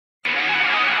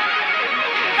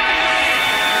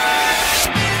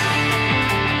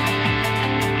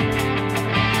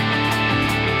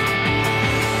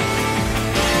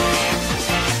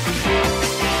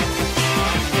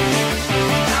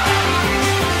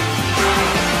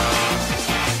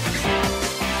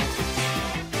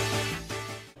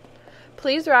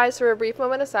Please rise for a brief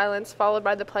moment of silence, followed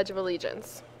by the Pledge of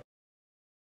Allegiance.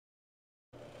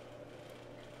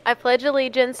 I pledge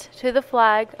allegiance to the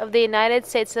flag of the United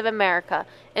States of America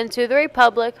and to the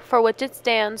republic for which it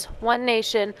stands, one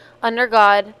nation, under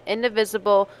God,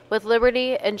 indivisible, with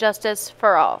liberty and justice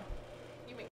for all.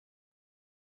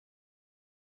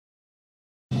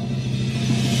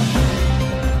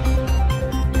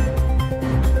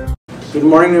 Good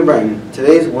morning, New Brighton.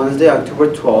 Today is Wednesday,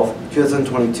 October 12th,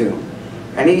 2022.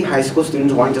 Any high school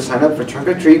students wanting to sign up for Trunk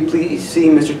or Treat, please see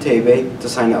Mr. Tebe to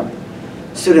sign up.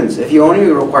 Students, if you own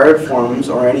any required forms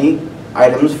or any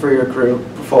items for your career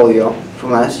portfolio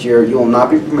from last year, you will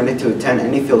not be permitted to attend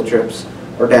any field trips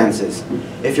or dances.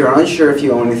 If you're unsure if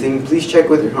you own anything, please check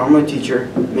with your homeroom teacher,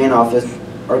 main office,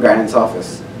 or guidance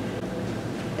office.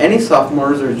 Any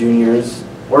sophomores or juniors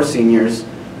or seniors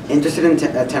interested in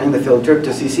attending the field trip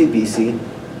to CCBC,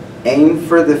 Aim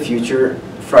for the Future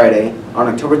Friday on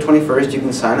October 21st, you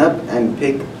can sign up and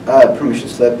pick a permission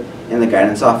slip in the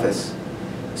guidance office.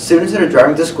 Students that are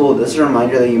driving to school, this is a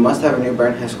reminder that you must have a New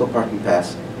Brighton High School parking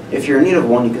pass. If you're in need of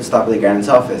one, you can stop at the guidance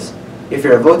office. If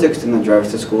you're a VOTEC student that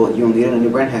drives to school, you will need a New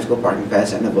Brighton High School parking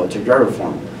pass and a VOTEC driver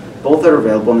form. Both are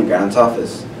available in the guidance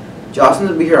office. Jostens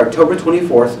will be here October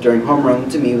 24th during homeroom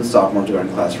to meet with sophomores during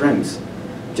class rings.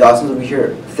 Jostens will be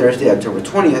here Thursday, October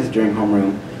 20th during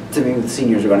homeroom to meet with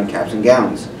seniors regarding caps and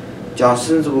gowns.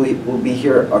 Jostens will be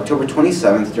here October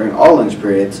 27th during all lunch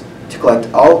periods to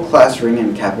collect all class ring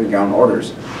and cap and gown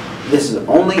orders. This is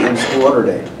only in school order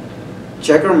day.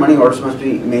 Check or money orders must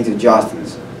be made to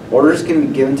Jostens. Orders can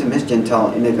be given to Ms.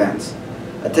 Gentile in advance.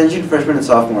 Attention freshmen and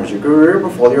sophomores, your career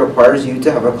portfolio requires you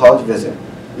to have a college visit.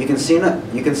 You can sign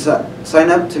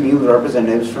up to meet with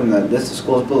representatives from the list of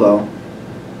schools below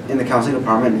in the counseling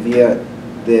department via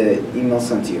the email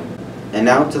sent to you. And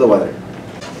now to the weather.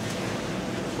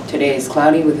 Today is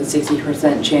cloudy with a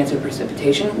 60% chance of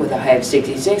precipitation with a high of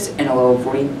 66 and a low of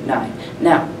 49.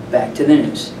 Now, back to the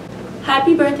news.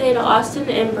 Happy birthday to Austin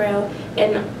Imbreo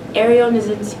and Ariel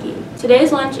Nizinski.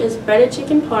 Today's lunch is breaded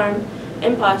chicken parm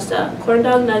and pasta, corn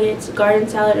dog nuggets, garden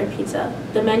salad, or pizza.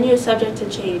 The menu is subject to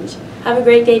change. Have a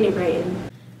great day, New Brighton.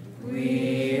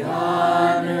 We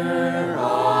honor